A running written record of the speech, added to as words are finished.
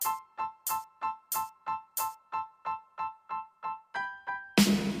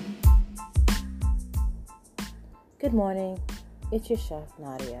Good morning, it's your chef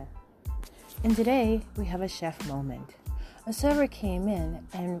Nadia. And today we have a chef moment. A server came in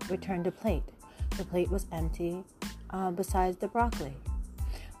and returned a plate. The plate was empty besides the broccoli.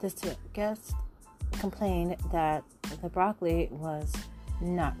 The guest complained that the broccoli was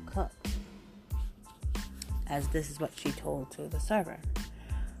not cooked, as this is what she told to the server.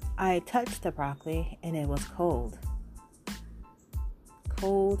 I touched the broccoli and it was cold.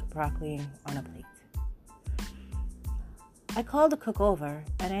 Cold broccoli on a plate. I called the cook over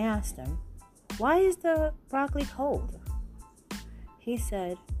and I asked him, "Why is the broccoli cold?" He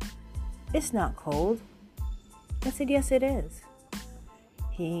said, "It's not cold." I said, "Yes, it is."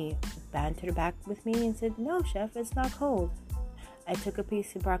 He bantered back with me and said, "No, chef, it's not cold." I took a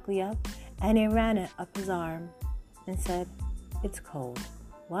piece of broccoli up and he ran it up his arm and said, "It's cold.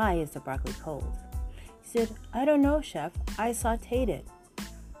 Why is the broccoli cold?" He said, "I don't know, chef. I sauteed it."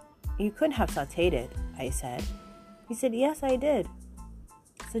 "You couldn't have sauteed it," I said. He said, "Yes, I did."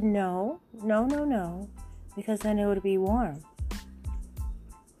 I said, No, because then it would be warm.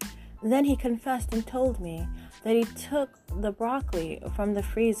 Then he confessed and told me that he took the broccoli from the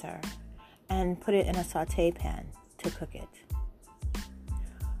freezer and put it in a saute pan to cook it.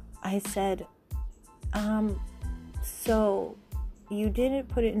 I said, so you didn't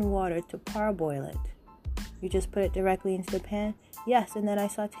put it in water to parboil it. You just put it directly into the pan? Yes, and then I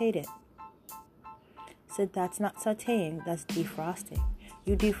sauteed it. Said, "That's not sauteing, that's defrosting.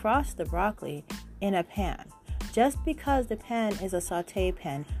 You defrost the broccoli in a pan. Just because the pan is a saute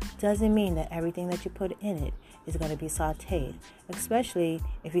pan doesn't mean that everything that you put in it is going to be sauteed, especially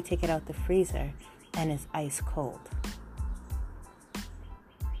if you take it out the freezer and it's ice cold."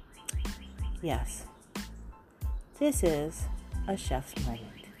 Yes, this is a chef's moment.